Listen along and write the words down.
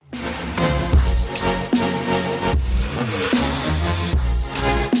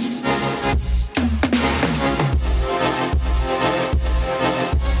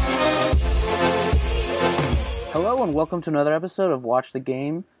Hello and welcome to another episode of Watch the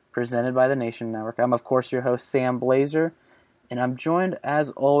Game, presented by the Nation Network. I'm, of course, your host, Sam Blazer, and I'm joined, as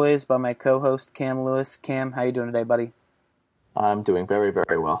always, by my co-host, Cam Lewis. Cam, how you doing today, buddy? I'm doing very,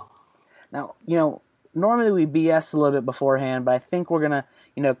 very well. Now, normally we BS a little bit beforehand, but I think we're going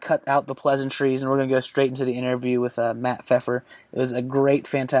to, cut out the pleasantries, and we're going to go straight into the interview with Matt Pfeffer. It was a great,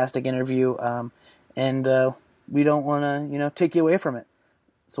 fantastic interview, and we don't want to, take you away from it.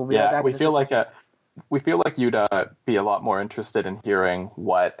 So we'll be right back. We feel like you'd be a lot more interested in hearing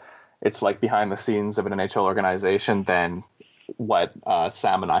what it's like behind the scenes of an NHL organization than what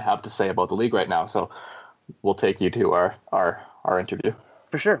Sam and I have to say about the league right now. So we'll take you to our interview.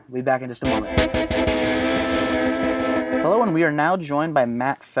 For sure. We'll be back in just a moment. Hello, and we are now joined by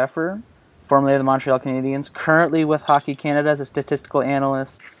Matt Pfeffer, formerly of the Montreal Canadiens, currently with Hockey Canada as a statistical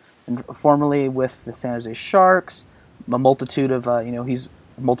analyst, and formerly with the San Jose Sharks, a multitude of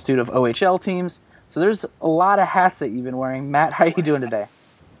OHL teams. So there's a lot of hats that you've been wearing. Matt, how are you doing today?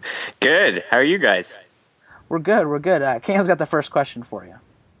 Good. How are you guys? We're good. Cam's got the first question for you.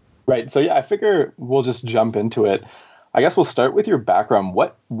 Right. So, I figure we'll just jump into it. I guess we'll start with your background.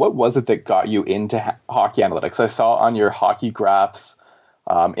 What was it that got you into hockey analytics? I saw on your Hockey Graphs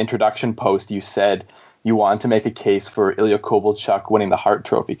introduction post, you said you wanted to make a case for Ilya Kovalchuk winning the Hart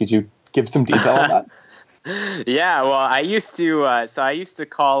Trophy. Could you give some detail on that? Yeah, well, I used to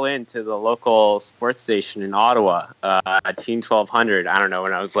call in to the local sports station in Ottawa, Team 1200. I don't know,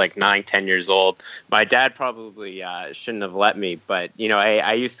 when I was like 9-10 years old. My dad probably shouldn't have let me, but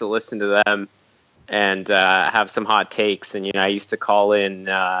I used to listen to them and have some hot takes, and I used to call in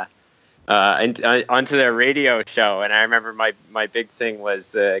onto their radio show. And I remember my big thing was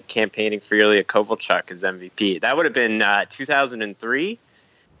the campaigning for Ilya Kovalchuk as MVP. That would have been 2003.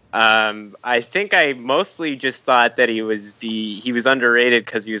 I think I mostly just thought that he was underrated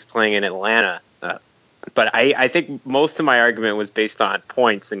because he was playing in Atlanta. But I think most of my argument was based on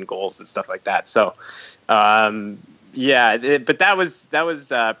points and goals and stuff like that. So, but that was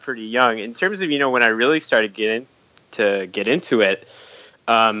pretty young. In terms of, when I really started get into it,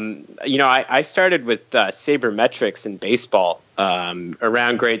 I started with sabermetrics in baseball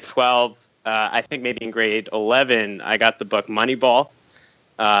around grade 12. I think maybe in grade 11, I got the book Moneyball.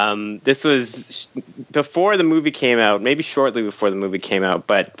 This was before the movie came out, maybe shortly before the movie came out.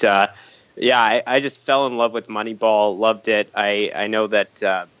 But I just fell in love with Moneyball, loved it. I know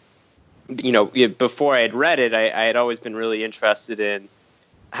that, before I had read it, I had always been really interested in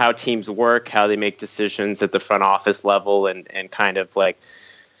how teams work, how they make decisions at the front office level, and kind of like,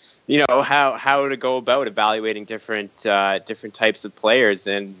 how to go about evaluating different types of players,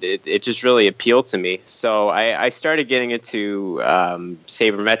 and it just really appealed to me. So I started getting into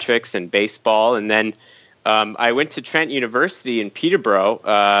sabermetrics and baseball, and then I went to Trent University in Peterborough,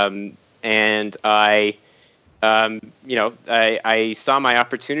 and I saw my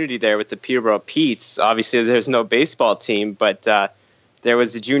opportunity there with the Peterborough Petes. Obviously, there's no baseball team, but there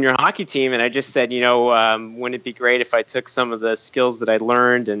was a junior hockey team, and I just said, wouldn't it be great if I took some of the skills that I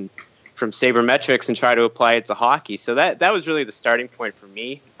learned and from sabermetrics and try to apply it to hockey? So that was really the starting point for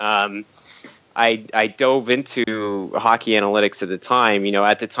me. I dove into hockey analytics at the time.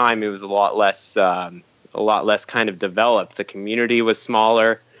 At the time it was a lot less kind of developed. The community was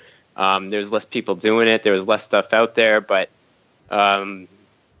smaller. There was less people doing it. There was less stuff out there, but I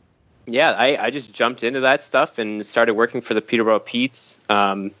just jumped into that stuff and started working for the Peterborough Petes.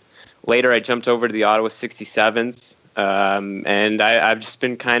 Later, I jumped over to the Ottawa 67s, and I've just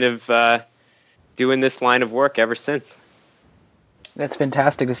been kind of doing this line of work ever since. That's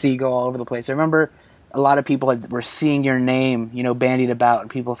fantastic to see you go all over the place. I remember a lot of people were seeing your name, bandied about, and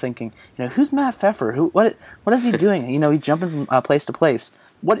people thinking, who's Matt Pfeffer? What is he doing? He's jumping from place to place.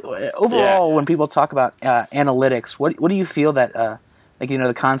 When people talk about analytics, what do you feel that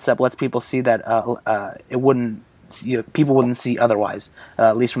the concept lets people see that it wouldn't, people wouldn't see otherwise,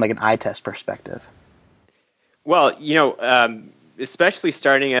 at least from like an eye test perspective? Well, especially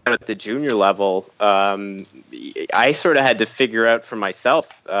starting out at the junior level, I sort of had to figure out for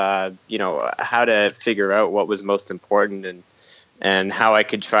myself, how to figure out what was most important and how I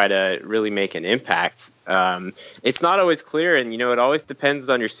could try to really make an impact. It's not always clear, and it always depends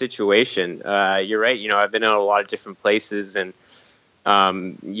on your situation. You're right. I've been in a lot of different places, and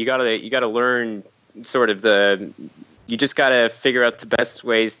you gotta learn sort of you just gotta figure out the best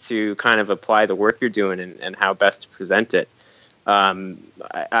ways to kind of apply the work you're doing and how best to present it.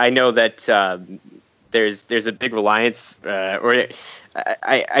 I know that there's a big reliance, or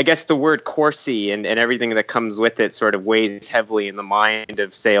I guess the word Corsi and everything that comes with it sort of weighs heavily in the mind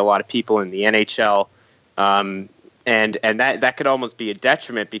of, say, a lot of people in the NHL. And that could almost be a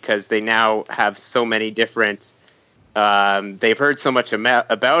detriment because they now have so many different they've heard so much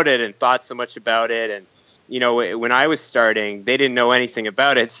about it and thought so much about it. And, when I was starting, they didn't know anything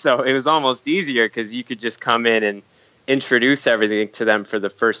about it. So it was almost easier because you could just come in and introduce everything to them for the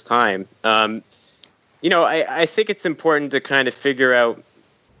first time. I think it's important to kind of figure out,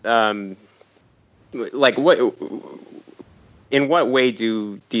 in what way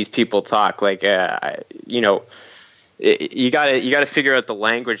do these people talk? You gotta figure out the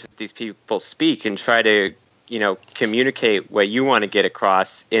language that these people speak and try to, communicate what you want to get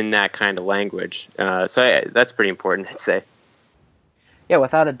across in that kind of language. That's pretty important, I'd say. Yeah,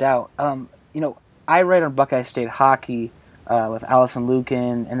 without a doubt. I write on Buckeye State Hockey with Allison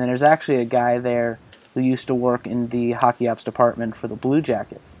Lukin, and then there's actually a guy there who used to work in the hockey ops department for the Blue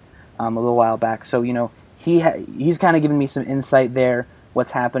Jackets a little while back. So, he's kind of given me some insight there,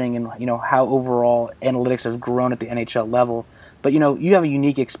 what's happening, and, how overall analytics has grown at the NHL level. But, you have a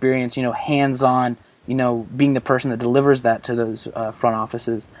unique experience, hands-on, being the person that delivers that to those front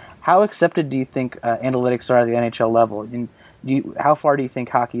offices. How accepted do you think analytics are at the NHL level? And how far do you think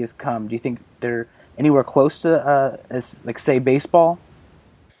hockey has come? Do you think they're anywhere close to, say, baseball?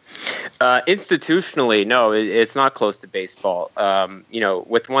 Institutionally, no, it's not close to baseball.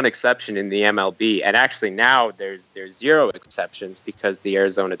 With one exception in the MLB, and actually now there's zero exceptions because the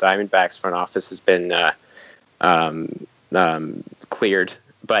Arizona Diamondbacks front office has been cleared.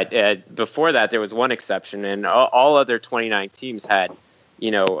 But before that, there was one exception, and all other 29 teams had,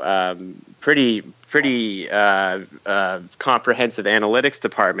 pretty comprehensive analytics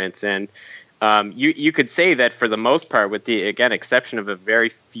departments. And you could say that for the most part, with the, again, exception of a very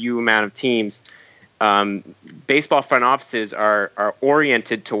few amount of teams, baseball front offices are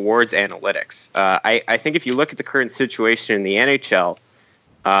oriented towards analytics. I think if you look at the current situation in the NHL,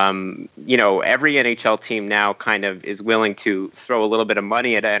 every NHL team now kind of is willing to throw a little bit of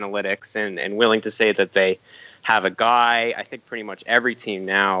money at analytics and willing to say that they have a guy. I think pretty much every team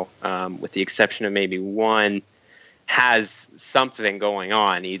now, with the exception of maybe one, has something going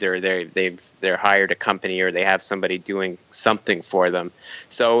on. Either they're hired a company or they have somebody doing something for them.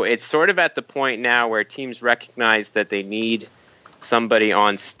 So it's sort of at the point now where teams recognize that they need somebody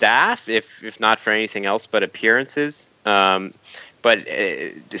on staff, if not for anything else but appearances. But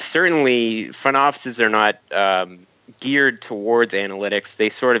certainly front offices are not geared towards analytics. They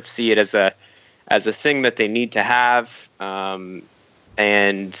sort of see it as a thing that they need to have, and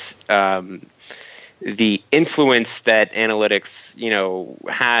the influence that analytics,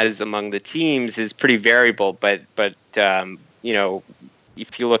 has among the teams is pretty variable. But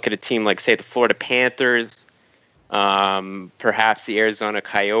if you look at a team like, say, the Florida Panthers, perhaps the Arizona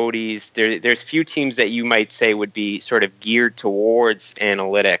Coyotes, there's few teams that you might say would be sort of geared towards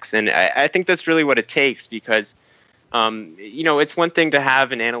analytics. And I think that's really what it takes because, it's one thing to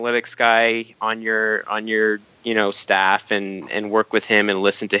have an analytics guy on your staff and work with him and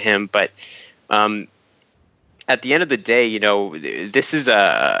listen to him. But at the end of the day, this is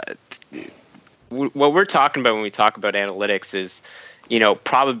what we're talking about when we talk about analytics is,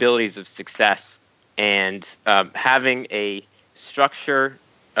 probabilities of success. And having a structure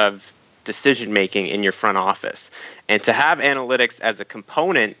of decision making in your front office, and to have analytics as a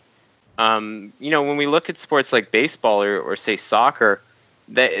component, when we look at sports like baseball or say soccer,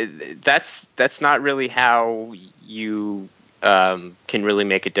 that's not really how you can really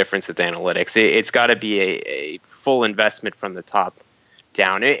make a difference with analytics. It's got to be a full investment from the top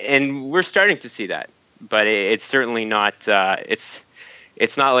down, and we're starting to see that. But it's certainly not. It's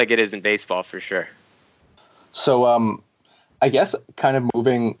not like it is in baseball for sure. So I guess kind of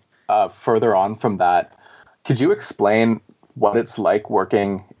moving further on from that, could you explain what it's like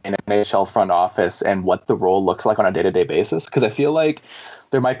working in an NHL front office and what the role looks like on a day-to-day basis? Because I feel like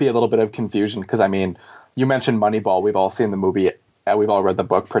there might be a little bit of confusion because, you mentioned Moneyball. We've all seen the movie. We've all read the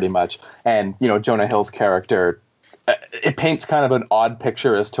book pretty much. And, Jonah Hill's character, it paints kind of an odd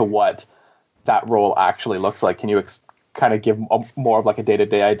picture as to what that role actually looks like. Can you kind of give more of like a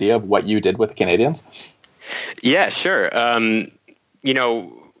day-to-day idea of what you did with the Canadiens? Yeah, sure.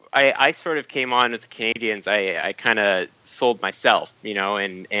 I sort of came on with the Canadiens. I kind of sold myself,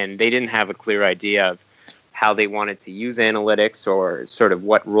 and they didn't have a clear idea of how they wanted to use analytics or sort of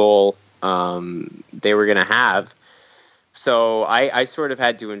what role they were going to have. So I sort of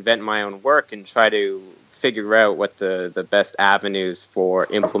had to invent my own work and try to figure out what the best avenues for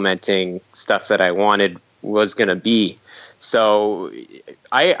implementing stuff that I wanted was going to be. So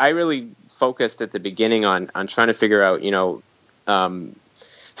I really focused at the beginning on trying to figure out,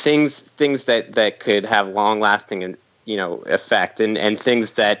 things that could have long lasting, effect and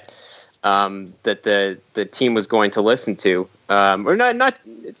things that that the team was going to listen to. or not.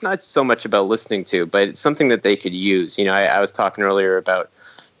 It's not so much about listening to, but it's something that they could use. I was talking earlier about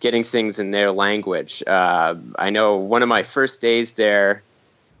getting things in their language. I know one of my first days there,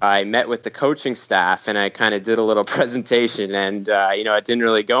 I met with the coaching staff and I kind of did a little presentation, and it didn't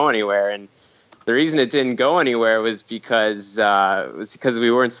really go anywhere. And the reason it didn't go anywhere was because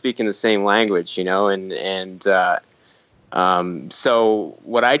we weren't speaking the same language, so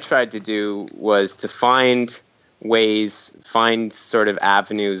what I tried to do was to find sort of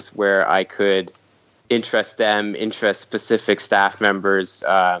avenues where I could interest specific staff members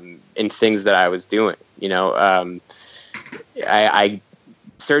in things that I was doing.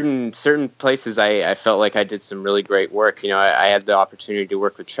 Certain places I felt like I did some really great work. I had the opportunity to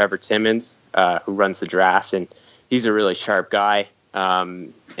work with Trevor Timmons, who runs the draft, and he's a really sharp guy.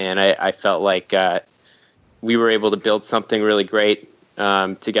 And I felt like we were able to build something really great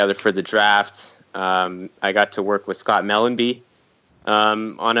together for the draft. I got to work with Scott Mellenby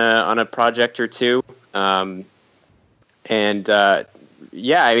on a project or two. That's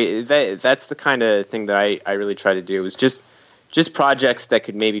the kind of thing that I really try to do, is just projects that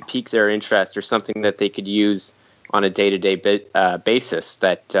could maybe pique their interest, or something that they could use on a day-to-day basis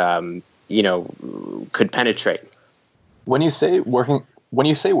that could penetrate. When you say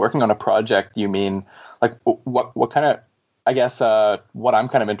working on a project, you mean like what kind of? I guess what I'm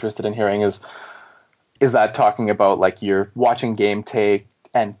kind of interested in hearing is that talking about like you're watching game tape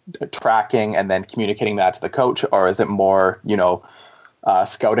and tracking and then communicating that to the coach, or is it more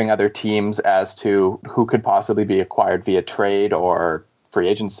scouting other teams as to who could possibly be acquired via trade or free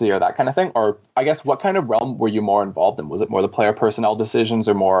agency or that kind of thing? Or I guess what kind of realm were you more involved in? Was it more the player personnel decisions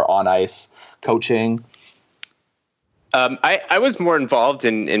or more on ice coaching? I was more involved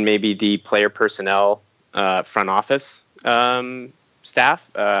in maybe the player personnel front office staff.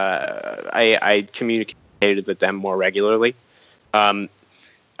 I communicated with them more regularly. I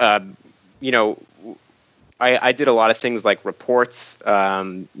did a lot of things like reports.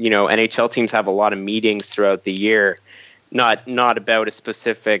 NHL teams have a lot of meetings throughout the year, not about a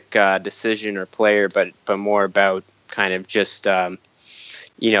specific decision or player, but more about kind of just creating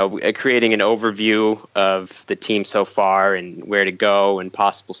an overview of the team so far and where to go and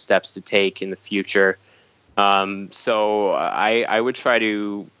possible steps to take in the future. So I would try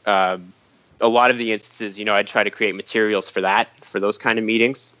to a lot of the instances, I'd try to create materials for those kind of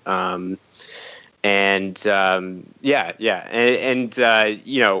meetings.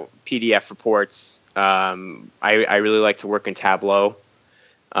 PDF reports. I really like to work in Tableau.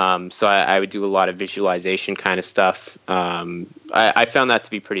 So I would do a lot of visualization kind of stuff. I found that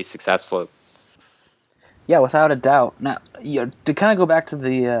to be pretty successful. Yeah, without a doubt. Now, to kind of go back to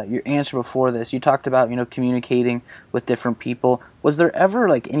the your answer before this, you talked about communicating with different people. Was there ever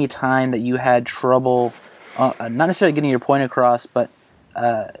like any time that you had trouble, not necessarily getting your point across, but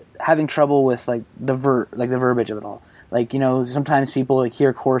having trouble with like the verbiage of it all? Like sometimes people like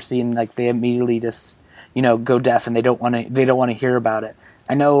hear Corsi and like they immediately just go deaf and they don't want to hear about it.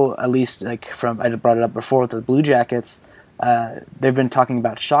 I know, at least like I brought it up before with the Blue Jackets, they've been talking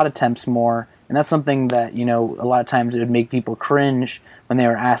about shot attempts more, and that's something that a lot of times it would make people cringe when they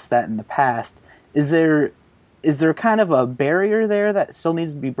were asked that in the past. Is there kind of a barrier there that still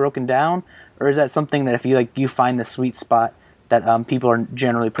needs to be broken down, or is that something that if you find the sweet spot that people are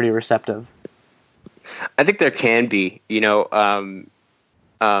generally pretty receptive? I think there can be.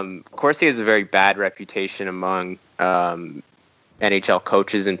 Corsi has a very bad reputation among NHL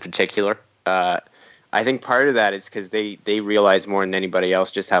coaches in particular. I think part of that is because they realize more than anybody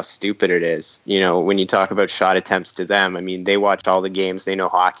else just how stupid it is. When you talk about shot attempts to them, I mean, they watch all the games, they know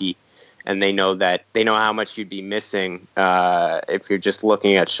hockey, and they know how much you'd be missing if you're just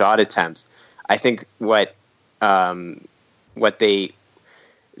looking at shot attempts. I think what they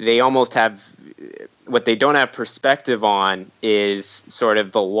almost have, what they don't have perspective on is sort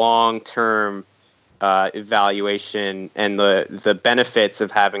of the long-term evaluation and the benefits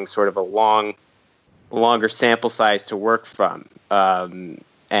of having sort of a longer sample size to work from. And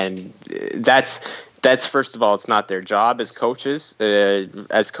that's first of all, it's not their job as coaches.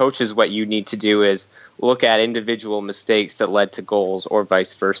 As coaches, what you need to do is look at individual mistakes that led to goals, or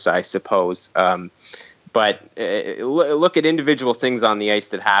vice versa, I suppose. But look at individual things on the ice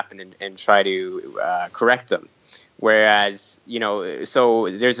that happen and try to correct them. Whereas, so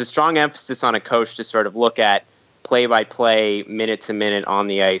there's a strong emphasis on a coach to sort of look at play-by-play, minute-to-minute on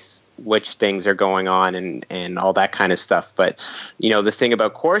the ice, which things are going on and all that kind of stuff. But, the thing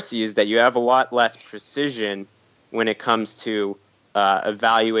about Corsi is that you have a lot less precision when it comes to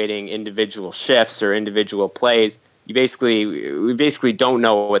evaluating individual shifts or individual plays. We basically don't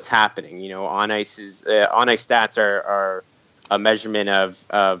know what's happening. On ice stats are a measurement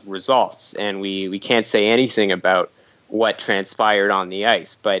of results, and we can't say anything about what transpired on the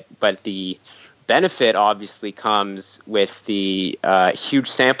ice. But the benefit obviously comes with the huge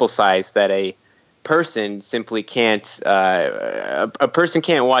sample size that a person simply can't. A person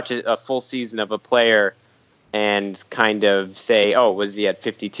can't watch a full season of a player and kind of say, oh, was he at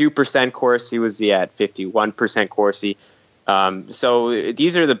 52% Corsi? Was he at 51% Corsi? So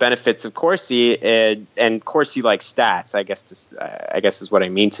these are the benefits of Corsi, and Corsi-like stats, I guess is what I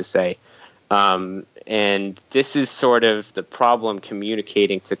mean to say. And this is sort of the problem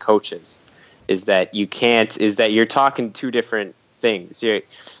communicating to coaches, is that you're talking two different things.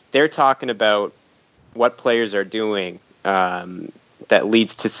 They're talking about what players are doing that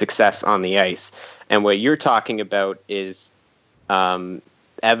leads to success on the ice. And what you're talking about is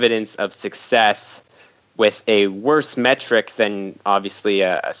evidence of success with a worse metric than obviously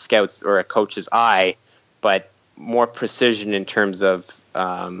a scout's or a coach's eye, but more precision in terms of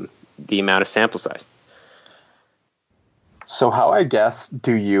the amount of sample size. So how, I guess,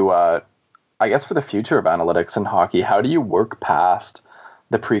 do you, for the future of analytics in hockey, how do you work past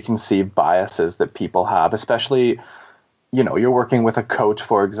the preconceived biases that people have, especially, you're working with a coach,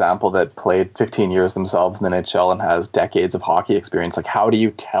 for example, that played 15 years themselves in the NHL and has decades of hockey experience. Like, how do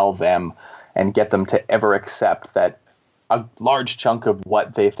you tell them and get them to ever accept that a large chunk of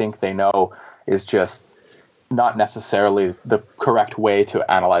what they think they know is just not necessarily the correct way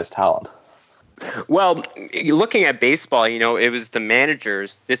to analyze talent? Well, looking at baseball, it was the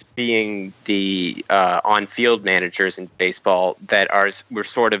managers, this being the on-field managers in baseball, that were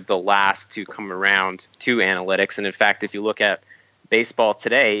sort of the last to come around to analytics. And in fact, if you look at baseball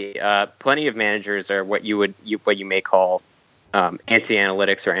today, plenty of managers are what you may call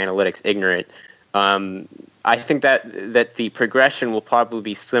anti-analytics or analytics ignorant. I think that the progression will probably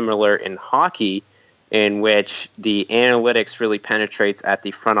be similar in hockey, in which the analytics really penetrates at the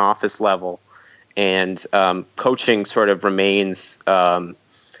front office level. And coaching sort of remains more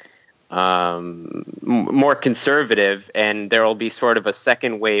conservative, and there will be sort of a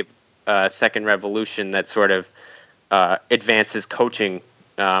second wave, second revolution that sort of advances coaching.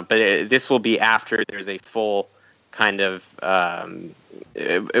 But this will be after there's a full kind of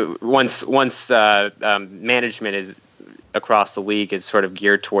once management is across the league is sort of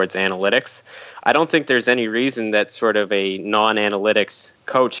geared towards analytics. I don't think there's any reason that sort of a non-analytics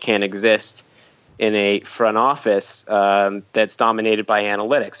coach can't exist in a front office that's dominated by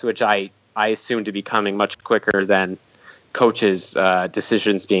analytics, which I assume to be coming much quicker than coaches'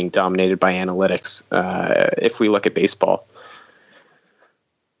 decisions being dominated by analytics, if we look at baseball.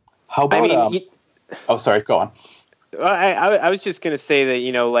 How about... oh, sorry, go on. I was just going to say that,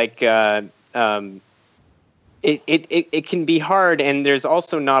 it can be hard, and there's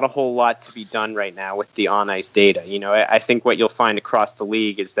also not a whole lot to be done right now with the on-ice data. I think what you'll find across the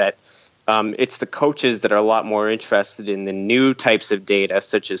league is that it's the coaches that are a lot more interested in the new types of data,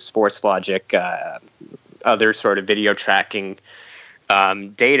 such as sports logic, other sort of video tracking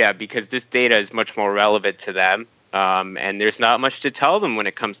data, because this data is much more relevant to them. And there's not much to tell them when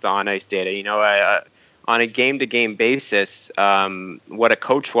it comes to on-ice data. On a game-to-game basis, what a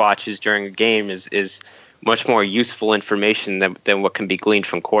coach watches during a game is much more useful information than what can be gleaned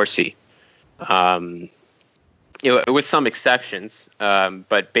from Corsi. With some exceptions,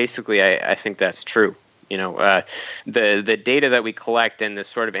 but basically, I think that's true. The data that we collect and the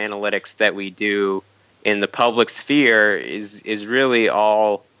sort of analytics that we do in the public sphere is really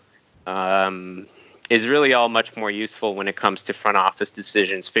all much more useful when it comes to front office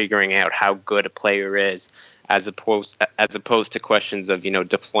decisions, figuring out how good a player is, as opposed to questions of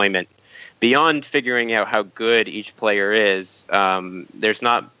deployment. Beyond figuring out how good each player is, there's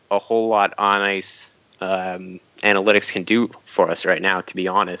not a whole lot on ice analytics can do for us right now, to be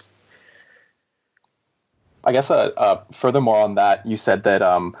honest. I guess furthermore on that, you said that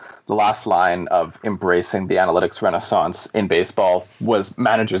the last line of embracing the analytics renaissance in baseball was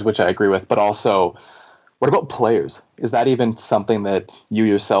managers, which I agree with, but also, what about players? Is that even something that you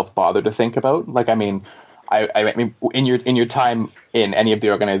yourself bother to think about? I mean, in your time in any of the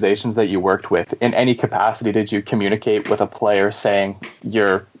organizations that you worked with, in any capacity, did you communicate with a player saying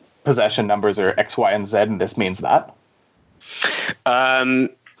your possession numbers are X, Y, and Z, and this means that?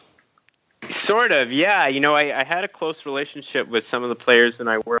 Sort of, yeah. I had a close relationship with some of the players when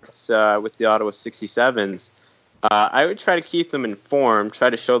I worked with the Ottawa 67s. I would try to keep them informed, try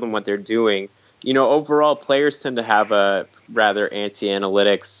to show them what they're doing. Overall, players tend to have a rather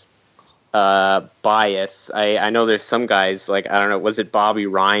anti-analytics bias. I know there's some guys, I don't know, was it Bobby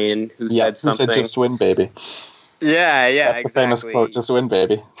Ryan who said something? Who said just win, baby. Yeah, That's exactly. the famous quote, just win,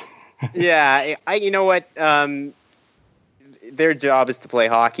 baby. Yeah, you know what? their job is to play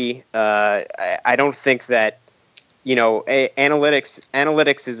hockey. I don't think that,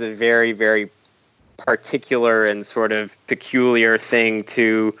 analytics is a very, very particular and sort of peculiar thing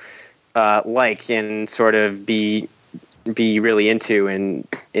to like and sort of be really into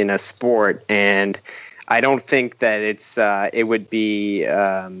in a sport. And I don't think that it would be.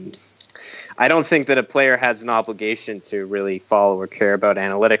 I don't think that a player has an obligation to really follow or care about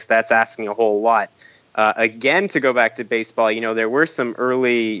analytics. That's asking a whole lot. Again, to go back to baseball, there were some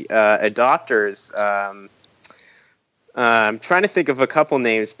early adopters. I'm trying to think of a couple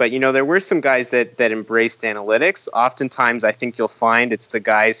names, but there were some guys that embraced analytics. Oftentimes, I think you'll find it's the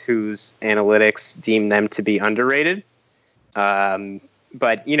guys whose analytics deem them to be underrated. But I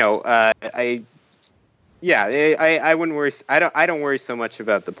wouldn't worry. I don't worry so much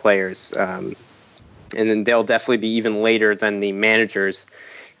about the players, and then they'll definitely be even later than the managers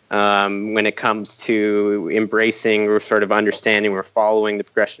when it comes to embracing or sort of understanding or following the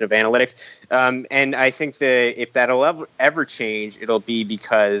progression of analytics. And I think that if that'll ever change, it'll be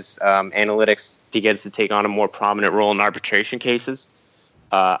because analytics begins to take on a more prominent role in arbitration cases.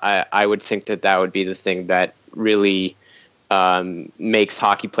 I would think that would be the thing that really makes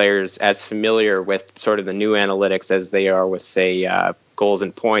hockey players as familiar with sort of the new analytics as they are with, say, goals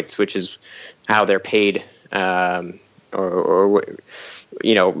and points, which is how they're paid, or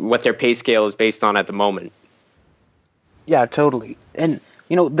what their pay scale is based on at the moment. Yeah, totally. And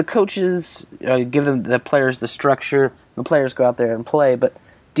the coaches give the players the structure. The players go out there and play. But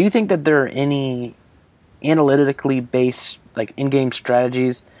do you think that there are any analytically based, like, in-game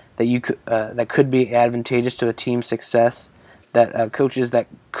strategies that that could be advantageous to a team's success? That coaches that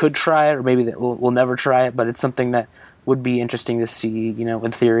could try it, or maybe that will never try it, but it's something that would be interesting to see,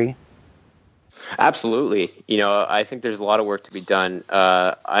 in theory? Absolutely. I think there's a lot of work to be done.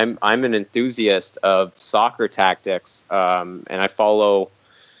 I'm an enthusiast of soccer tactics, and I follow,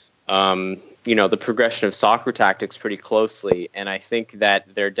 the progression of soccer tactics pretty closely. And I think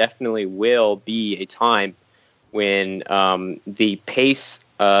that there definitely will be a time when the pace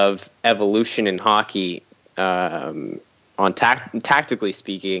of evolution in hockey, tactically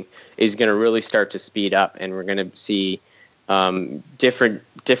speaking, is going to really start to speed up, and we're going to see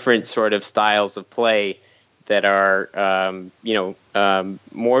different sort of styles of play that are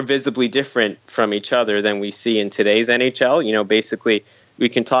more visibly different from each other than we see in today's NHL. Basically, we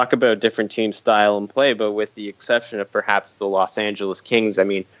can talk about different team style and play, but with the exception of perhaps the Los Angeles Kings, I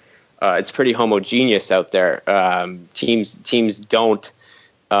mean, it's pretty homogeneous out there. Teams don't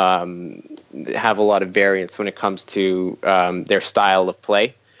have a lot of variance when it comes to their style of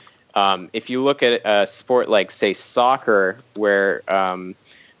play. If you look at a sport like, say, soccer, where,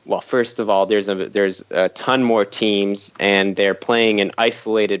 first of all, there's a ton more teams and they're playing in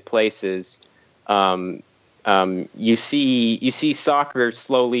isolated places. You see soccer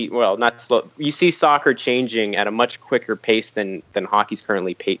slowly. Well, not slow. You see soccer changing at a much quicker pace than hockey's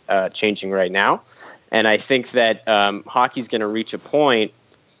currently changing right now. And I think that hockey's going to reach a point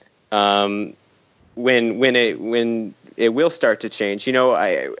when it will start to change.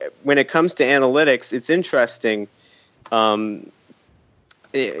 When it comes to analytics, it's interesting how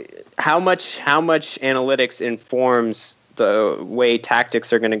much analytics informs the way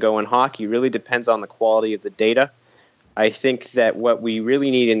tactics are going to go in hockey really depends on the quality of the data. I think that what we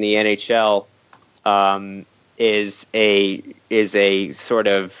really need in the NHL is a sort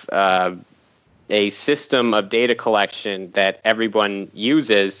of a system of data collection that everyone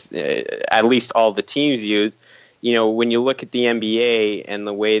uses, at least all the teams use. When you look at the NBA and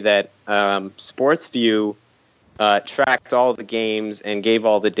the way that SportsView tracked all the games and gave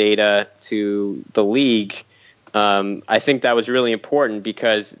all the data to the league, I think that was really important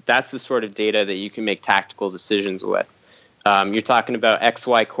because that's the sort of data that you can make tactical decisions with. You're talking about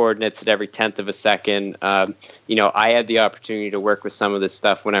XY coordinates at every tenth of a second. I had the opportunity to work with some of this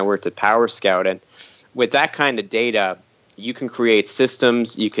stuff when I worked at Power Scout, and with that kind of data, you can create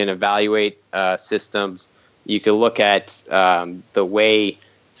systems, you can evaluate systems, you can look at the way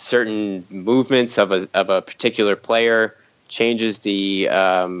certain movements of a particular player changes the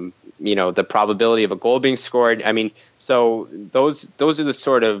the probability of a goal being scored. I mean, so those are the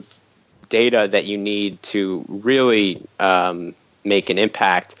sort of data that you need to really make an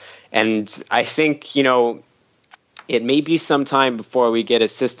impact. And I think, it may be some time before we get a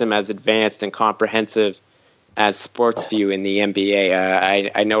system as advanced and comprehensive as SportsView in the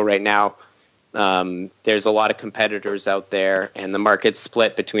NBA. I know right now there's a lot of competitors out there, and the market's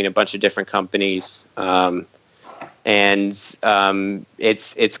split between a bunch of different companies. It's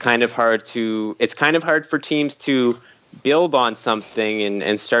kind of hard for teams to build on something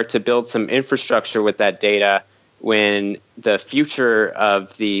and start to build some infrastructure with that data when the future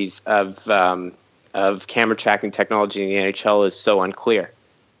of camera tracking technology in the NHL is so unclear.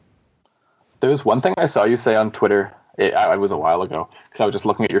 There's one thing I saw you say on Twitter. It was a while ago because I was just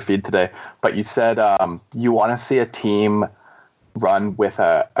looking at your feed today. But you said you want to see a team run with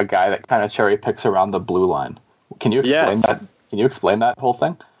a guy that kind of cherry picks around the blue line. Can you explain that? Can you explain that whole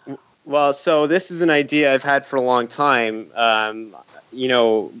thing? Well, so this is an idea I've had for a long time.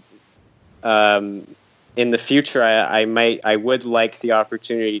 In the future, I would like the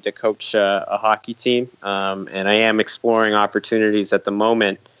opportunity to coach a hockey team, and I am exploring opportunities at the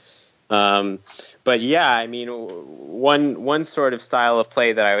moment. But yeah, I mean, one sort of style of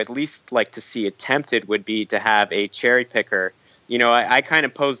play that I would at least like to see attempted would be to have a cherry picker. I kind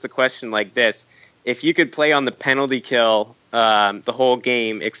of pose the question like this: if you could play on the penalty kill the whole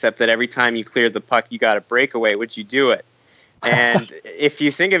game, except that every time you cleared the puck, you got a breakaway, would you do it? And if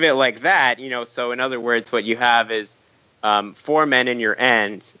you think of it like that, so in other words, what you have is 4 men in your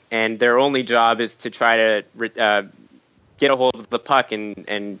end, and their only job is to try to get a hold of the puck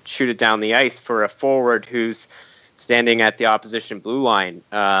and shoot it down the ice for a forward who's standing at the opposition blue line.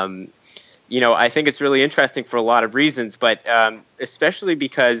 I think it's really interesting for a lot of reasons, but especially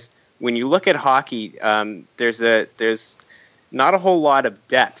because when you look at hockey, there's not a whole lot of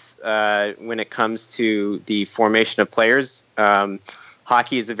depth when it comes to the formation of players.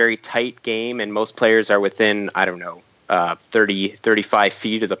 Hockey is a very tight game, and most players are within, 30, 35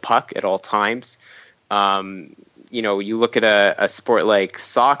 feet of the puck at all times. You look at a sport like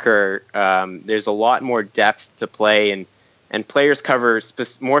soccer, there's a lot more depth to play, and players cover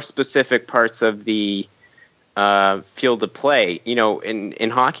more specific parts of the field of play. In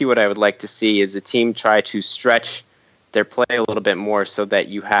hockey, what I would like to see is a team try to stretch their play a little bit more so that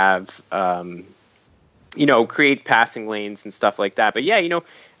you have, create passing lanes and stuff like that. But yeah,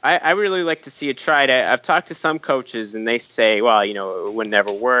 I really like to see it tried. I've talked to some coaches and they say, well, it would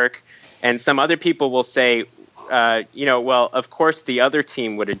never work. And some other people will say, well, of course the other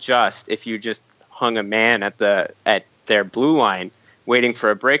team would adjust if you just hung a man at their blue line waiting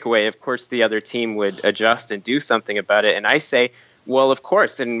for a breakaway. Of course the other team would adjust and do something about it. And I say, well, of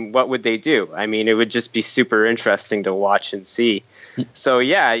course. And what would they do? I mean, it would just be super interesting to watch and see. So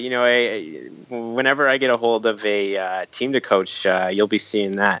yeah, whenever I get a hold of a team to coach, you'll be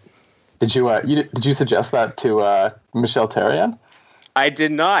seeing that. Did you suggest that to Michel Therrien? I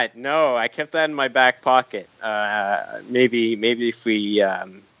did not. No, I kept that in my back pocket. Maybe if we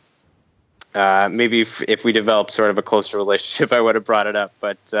if we developed sort of a closer relationship, I would have brought it up.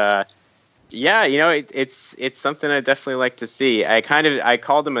 But yeah, it's something I definitely like to see. I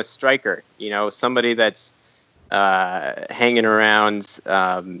called him a striker. Somebody that's hanging around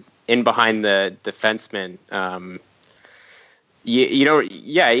in behind the defenseman. You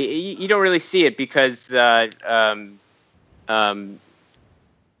don't really see it because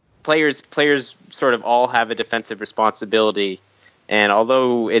players sort of all have a defensive responsibility, and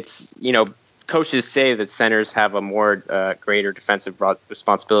although it's coaches say that centers have a more greater defensive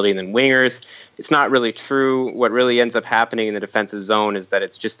responsibility than wingers, it's not really true. What really ends up happening in the defensive zone is that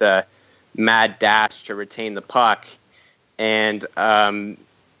it's just a mad dash to retain the puck, and I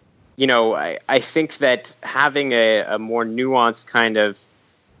think that having a more nuanced kind of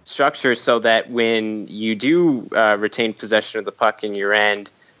structure so that when you do retain possession of the puck in your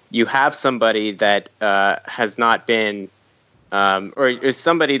end, you have somebody that has not been, or is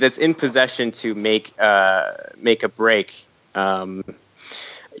somebody that's in possession to make a break.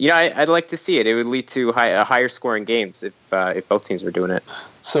 I'd like to see it. It would lead to higher scoring games if both teams were doing it.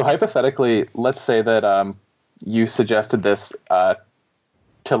 So hypothetically, let's say that you suggested this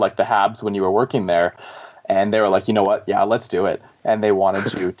to like the Habs when you were working there, and they were like, you know what, yeah, let's do it, and they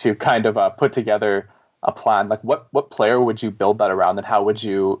wanted you to kind of put together a plan. Like what player would you build that around, and how would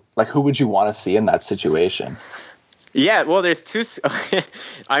you, like, who would you want to see in that situation? Yeah, well, there's two.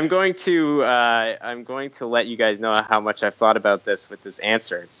 I'm going to let you guys know how much I've thought about this with this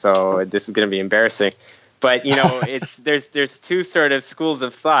answer. So this is going to be embarrassing, but there's two sort of schools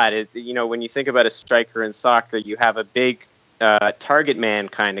of thought. When you think about a striker in soccer, you have a big target man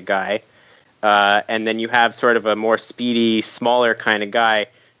kind of guy, and then you have sort of a more speedy, smaller kind of guy.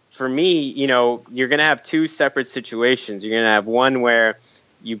 For me, you're going to have two separate situations. You're going to have one where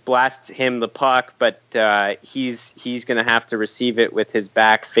you blast him the puck, but he's going to have to receive it with his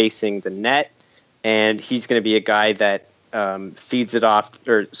back facing the net, and he's going to be a guy that feeds it off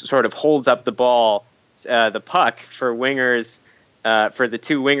or sort of holds up the ball, the puck for wingers, for the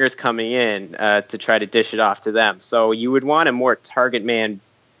two wingers coming in to try to dish it off to them. So you would want a more target man,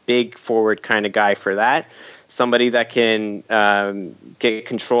 big forward kind of guy for that. Somebody that can get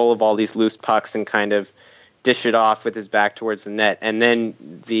control of all these loose pucks and kind of dish it off with his back towards the net. And then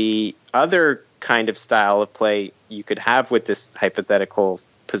the other kind of style of play you could have with this hypothetical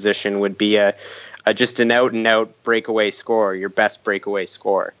position would be just an out-and-out breakaway scorer, your best breakaway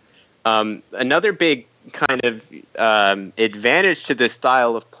scorer. Another big kind of advantage to this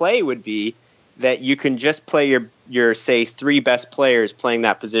style of play would be that you can just play your say 3 best players playing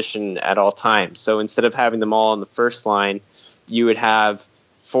that position at all times. So instead of having them all on the first line, you would have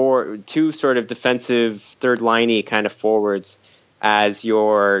 2 sort of defensive third-liney kind of forwards as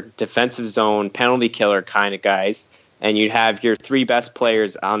your defensive zone penalty killer kind of guys, and you'd have your 3 best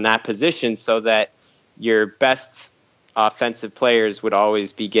players on that position so that your best offensive players would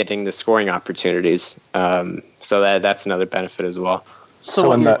always be getting the scoring opportunities. So that's another benefit as well.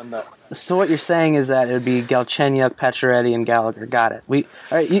 So what you're saying is that it would be Galchenyuk, Pacioretty, and Gallagher. Got it. All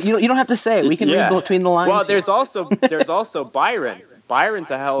right, you don't have to say it. We can read between the lines. Well, there's also Byron. Byron's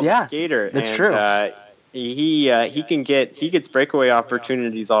a hell of a skater. That's true. He gets breakaway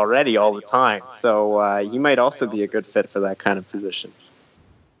opportunities already all the time. So he might also be a good fit for that kind of position.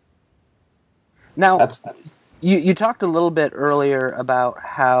 Now, you talked a little bit earlier about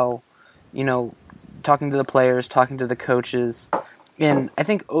how, talking to the players, talking to the coaches, and I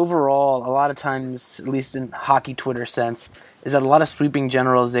think overall, a lot of times, at least in hockey Twitter sense, is that a lot of sweeping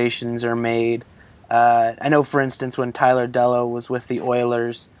generalizations are made. I know, for instance, when Tyler Dellow was with the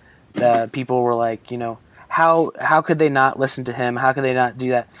Oilers, people were like, how could they not listen to him? How could they not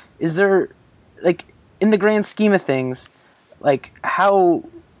do that? Is there, in the grand scheme of things, how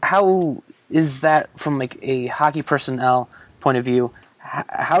is that from a hockey personnel point of view?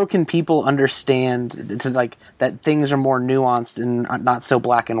 How can people understand that things are more nuanced and not so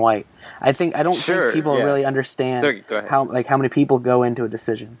black and white? I don't think people really understand how many people go into a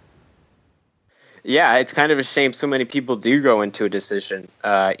decision. Yeah, it's kind of a shame so many people do go into a decision,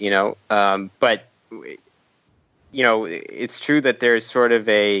 but it's true that there's sort of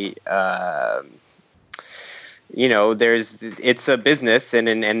it's a business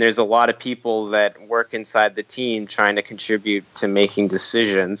and there's a lot of people that work inside the team trying to contribute to making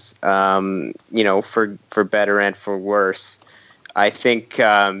decisions, for better and for worse. I think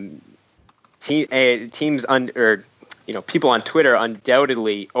teams people on Twitter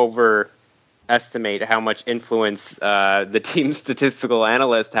undoubtedly overestimate how much influence the team's statistical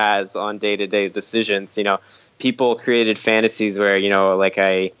analyst has on day-to-day decisions. People created fantasies where,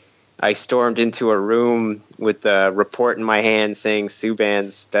 I stormed into a room with a report in my hand saying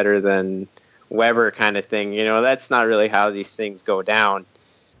Subban's better than Weber kind of thing. That's not really how these things go down.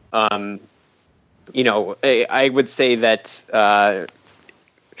 I would say that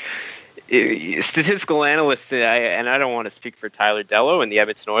statistical analysts, and I don't want to speak for Tyler Dellow and the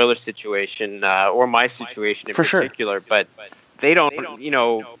Edmonton Oilers situation or my situation in particular, but they don't,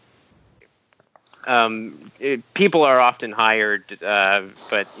 people are often hired,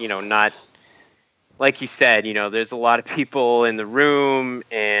 but not like you said. There's a lot of people in the room,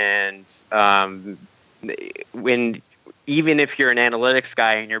 and even if you're an analytics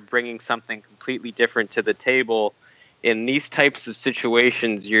guy and you're bringing something completely different to the table, in these types of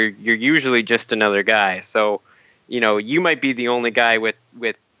situations, you're usually just another guy. So, you might be the only guy with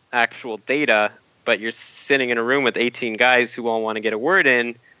actual data, but you're sitting in a room with 18 guys who all want to get a word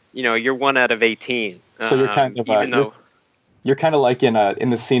in. You're 1 out of 18. So you're kind of you're kind of like in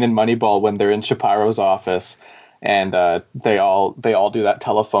the scene in Moneyball when they're in Shapiro's office, and they all do that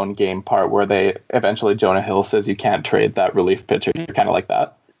telephone game part where they eventually Jonah Hill says you can't trade that relief pitcher. You're kind of like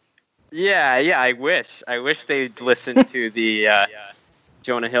that. Yeah. I wish they'd listen to the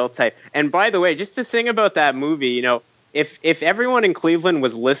Jonah Hill type. And by the way, just the thing about that movie, if everyone in Cleveland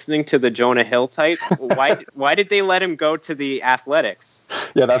was listening to the Jonah Hill type, why did they let him go to the Athletics?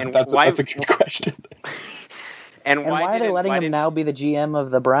 Yeah, that's a good question. And why are they letting him now be the GM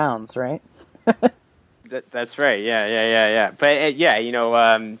of the Browns, right? That's right. Yeah. But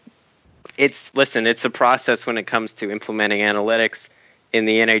it's a process when it comes to implementing analytics in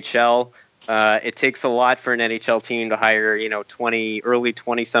the NHL. It takes a lot for an NHL team to hire, early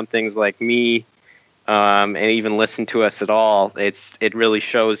 20-somethings like me, and even listen to us at all. It really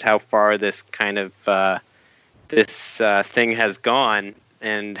shows how far this kind of this thing has gone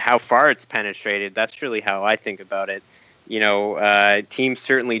and how far it's penetrated. That's really how I think about it. Teams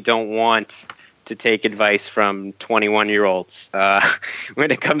certainly don't want to take advice from 21-year-olds when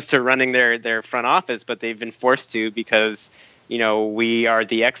it comes to running their front office, but they've been forced to because we are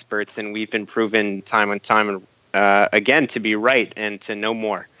the experts and we've been proven time and time again to be right and to know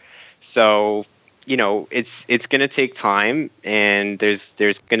more. So it's going to take time, and there's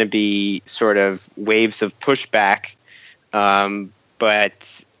going to be sort of waves of pushback.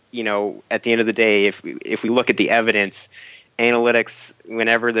 But at the end of the day, if we look at the evidence, analytics,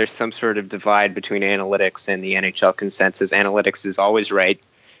 whenever there's some sort of divide between analytics and the NHL consensus, analytics is always right.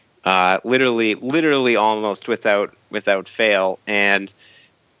 Literally almost without fail. And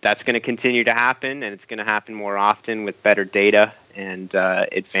that's going to continue to happen, and it's going to happen more often with better data and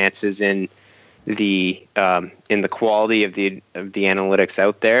advances in the quality of the analytics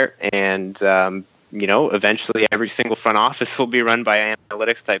out there. And eventually every single front office will be run by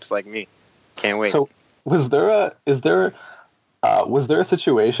analytics types like me. Can't wait. So was there a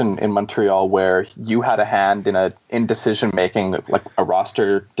situation in Montreal where you had a hand in decision making, like a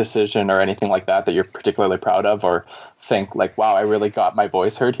roster decision or anything like that you're particularly proud of, or think like, wow, I really got my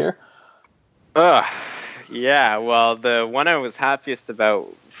voice heard here? Yeah. Well, the one I was happiest about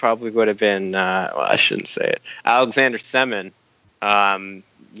probably would have been, I shouldn't say it, Alexander Semin. I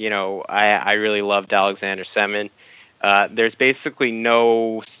really loved Alexander Semin. There's basically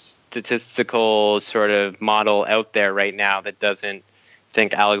no statistical sort of model out there right now that doesn't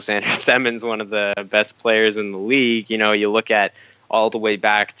think Alexander Semin's one of the best players in the league. You look at all the way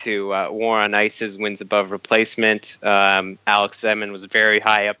back to War on Ice's wins above replacement. Alex Semin was very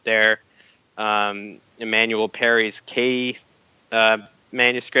high up there. Emmanuel Perry's K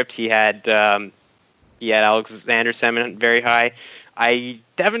manuscript, he had Alexander Semin very high. I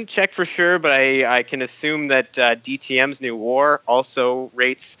haven't checked for sure, but I can assume that DTM's New War also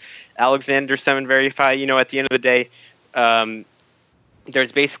rates Alexander Semin very high. At the end of the day,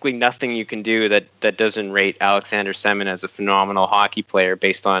 there's basically nothing you can do that doesn't rate Alexander Semin as a phenomenal hockey player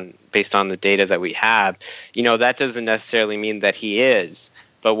based on the data that we have. That doesn't necessarily mean that he is,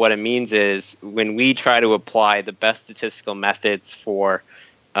 but what it means is when we try to apply the best statistical methods for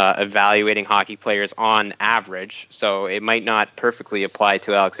evaluating hockey players on average, so it might not perfectly apply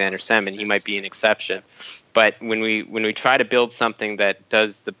to Alexander Semin, he might be an exception. But when we try to build something that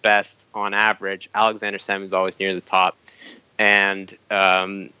does the best on average, Alexander Semin is always near the top. And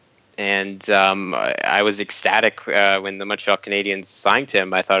I was ecstatic when the Montreal Canadiens signed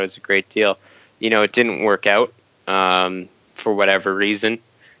him. I thought it was a great deal. It didn't work out for whatever reason.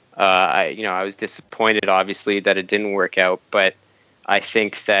 I was disappointed, obviously, that it didn't work out. But I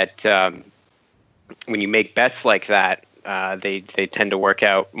think that when you make bets like that, they tend to work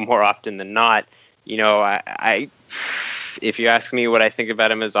out more often than not. If you ask me what I think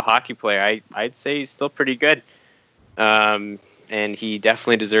about him as a hockey player, I'd say he's still pretty good. And he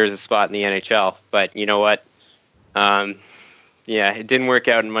definitely deserves a spot in the NHL. But you know what? It didn't work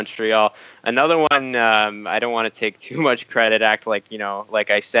out in Montreal. Another one, I don't want to take too much credit, act like,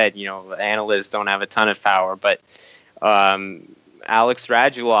 like I said, analysts don't have a ton of power. But Alex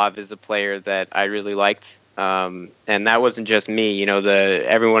Radulov is a player that I really liked. And that wasn't just me.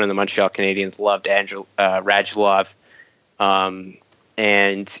 Everyone in the Montreal Canadiens loved Radulov.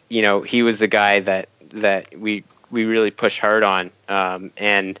 And he was a guy that we really push hard on.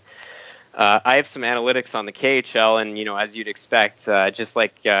 And I have some analytics on the KHL, and as you'd expect, just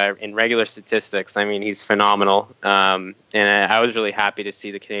like in regular statistics, I mean, he's phenomenal. And I was really happy to see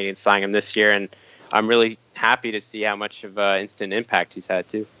the Canadiens sign him this year, and I'm really happy to see how much of instant impact he's had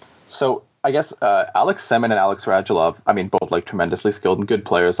too. So I guess Alex Semin and Alex Radulov, I mean, both like tremendously skilled and good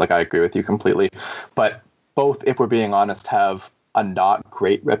players. Like, I agree with you completely. But both, if we're being honest, have a not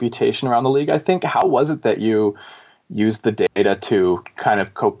great reputation around the league, I think. How was it that you used the data to kind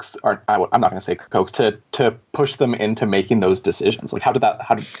of coax, or I'm not going to say coax, to push them into making those decisions? Like, how did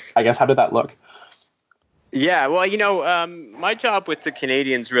that look? Yeah, well, my job with the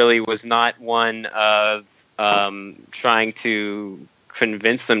Canadiens really was not one of trying to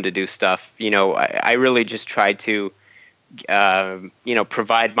convince them to do stuff. I really just tried to,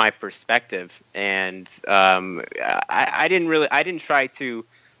 provide my perspective, and I didn't try to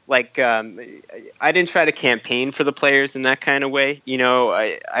campaign for the players in that kind of way.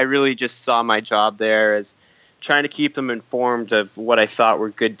 I really just saw my job there as trying to keep them informed of what I thought were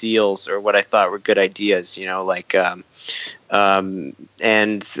good deals or what I thought were good ideas, and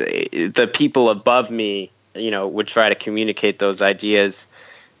the people above me, would try to communicate those ideas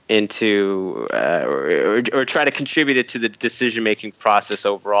into or try to contribute it to the decision-making process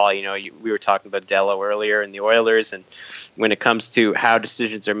overall. We were talking about Dello earlier in the Oilers, and when it comes to how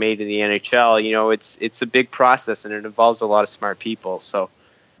decisions are made in the NHL, it's a big process and it involves a lot of smart people. So,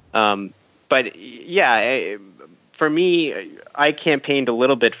 but yeah, for me, I campaigned a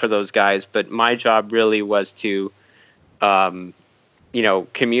little bit for those guys, but my job really was to,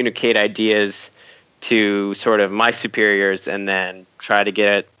 communicate ideas to sort of my superiors and then try to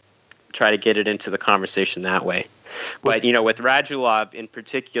get it into the conversation that way. But, with Radulov in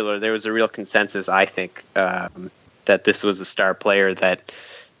particular, there was a real consensus, I think, that this was a star player that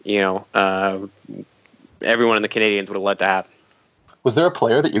everyone in the Canadiens would have let that happen. Was there a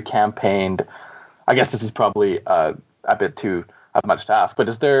player that you campaigned? I guess this is probably a bit too much to ask, but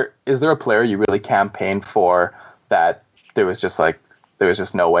is there a player you really campaigned for that there was just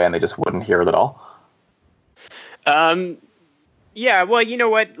no way and they just wouldn't hear it at all? Yeah, well, you know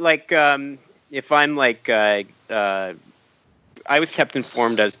what? Like, if I'm like, I was kept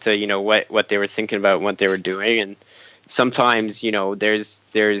informed as to what they were thinking about, and what they were doing, and sometimes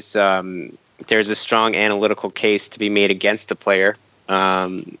there's a strong analytical case to be made against a player.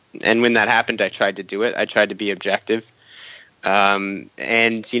 And when that happened, I tried to do it. I tried to be objective. And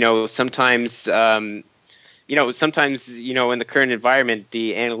sometimes, sometimes, in the current environment,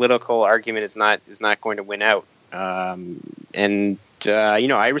 the analytical argument is not going to win out. I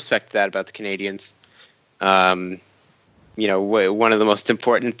respect that about the Canadiens. One of the most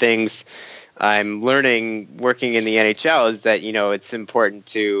important things I'm learning working in the NHL is that, it's important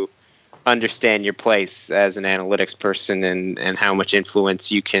to understand your place as an analytics person and how much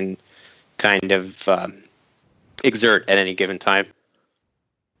influence you can kind of exert at any given time.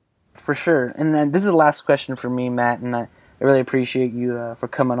 For sure. And then this is the last question for me, Matt, and I really appreciate you for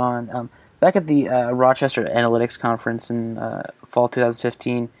coming on. Back at the Rochester Analytics Conference in fall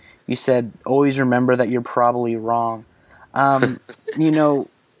 2015, you said, always remember that you're probably wrong. How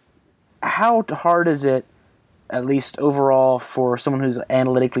hard is it, at least overall, for someone who's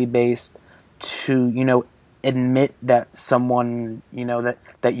analytically based to, admit that someone,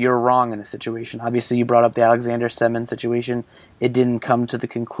 that you're wrong in a situation? Obviously, you brought up the Alexander Semin situation. It didn't come to the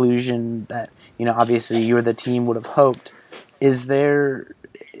conclusion that, obviously you or the team would have hoped. Is there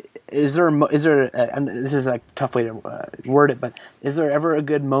this is a tough way to word it, but is there ever a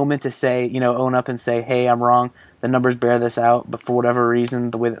good moment to say, own up and say, hey, I'm wrong, the numbers bear this out, but for whatever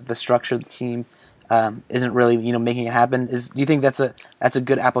reason, the way that the structure of the team isn't really, making it happen? Do you think that's a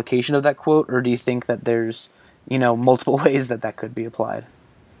good application of that quote, or do you think that there's, multiple ways that could be applied?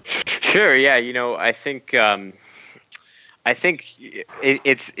 Sure. Yeah. I think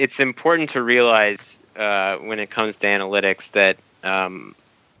it's important to realize when it comes to analytics that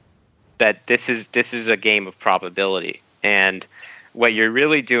this is a game of probability, and what you're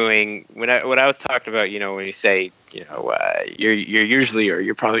really doing, what I was talking about, when you say, you're usually, or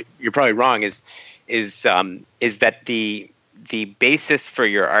you're probably wrong, is that the basis for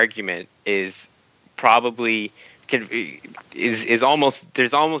your argument is probably there's almost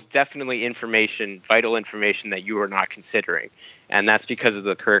definitely vital information that you are not considering, and that's because of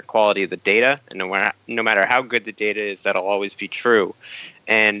the current quality of the data. And no matter how good the data is, that'll always be true.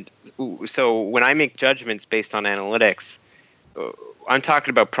 And so when I make judgments based on analytics, I'm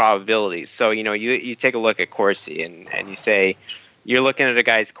talking about probabilities. So, you take a look at Corsi and you say, you're looking at a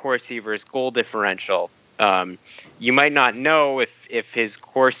guy's Corsi versus goal differential. You might not know if his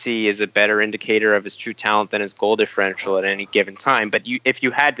Corsi is a better indicator of his true talent than his goal differential at any given time. But if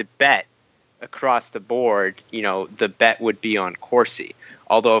you had to bet across the board, the bet would be on Corsi.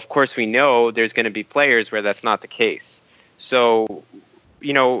 Although, of course, we know there's going to be players where that's not the case. So,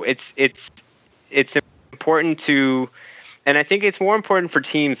 it's important to, and I think it's more important for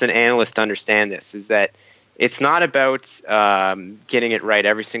teams and analysts to understand this, is that it's not about getting it right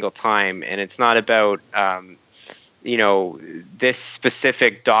every single time, and it's not about this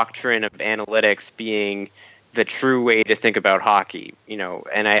specific doctrine of analytics being the true way to think about hockey.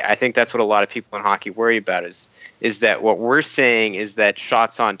 And I think that's what a lot of people in hockey worry about is that what we're saying is that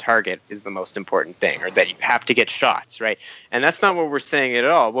shots on target is the most important thing, or that you have to get shots, right? And that's not what we're saying at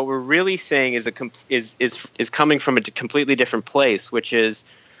all. What we're really saying is coming from a completely different place, which is,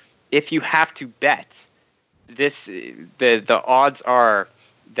 if you have to bet, the odds are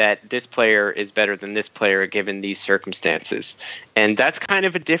that this player is better than this player given these circumstances. And that's kind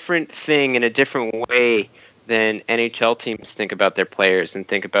of a different thing in a different way than NHL teams think about their players and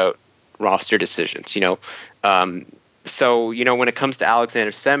think about roster decisions, So, when it comes to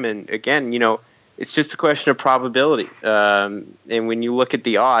Alexander Semin, again, it's just a question of probability. And when you look at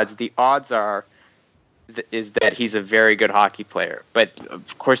the odds is that he's a very good hockey player. But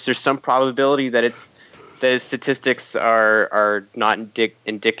of course, there's some probability that his statistics are not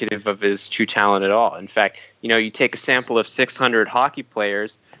indicative of his true talent at all. In fact, you take a sample of 600 hockey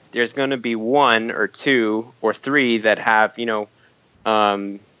players, there's going to be one or two or three that have,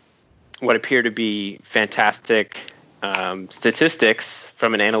 what appear to be fantastic statistics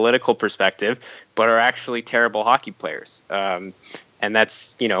from an analytical perspective, but are actually terrible hockey players. And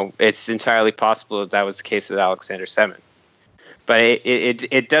that's, it's entirely possible that was the case with Alexander Semin. But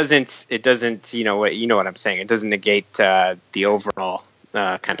it doesn't, you know what I'm saying. It doesn't negate the overall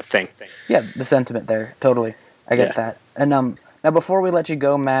kind of thing. Yeah, the sentiment there, totally. I get that. And Now, before we let you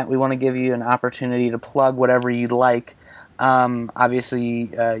go, Matt, we want to give you an opportunity to plug whatever you'd like. Obviously,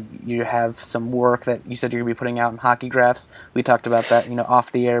 you have some work that you said you're going to be putting out in Hockey Graphs. We talked about that,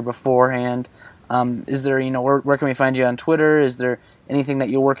 off the air beforehand. Is there, where can we find you on Twitter? Is there anything that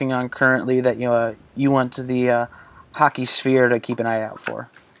you're working on currently that you want to the hockey sphere to keep an eye out for?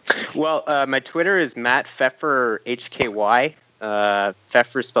 Well, my Twitter is Matt Pfeffer HKY.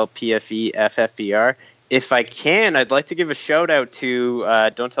 Pfeffer spelled Pfeffer. If I can, I'd like to give a shout out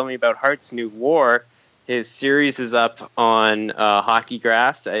to Don't Tell Me About Heart's new War. His series is up on Hockey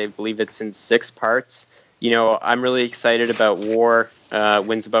Graphs. I believe it's in 6 parts. I'm really excited about War,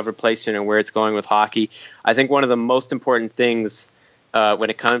 wins above replacement, and where it's going with hockey. I think one of the most important things when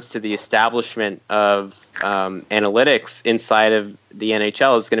it comes to the establishment of analytics inside of the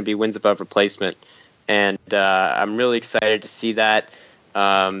NHL is going to be wins above replacement. And I'm really excited to see that.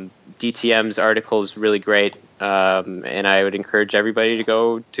 DTM's article is really great, and I would encourage everybody to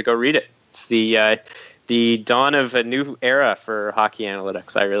go read it. It's the dawn of a new era for hockey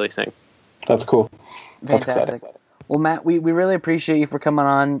analytics, I really think. That's cool. Fantastic. Well, Matt, we really appreciate you for coming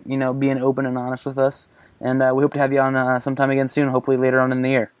on, being open and honest with us. And we hope to have you on sometime again soon, hopefully later on in the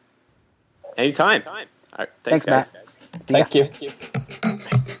year. Anytime. All right, thanks, Matt. guys. See ya. Thank you.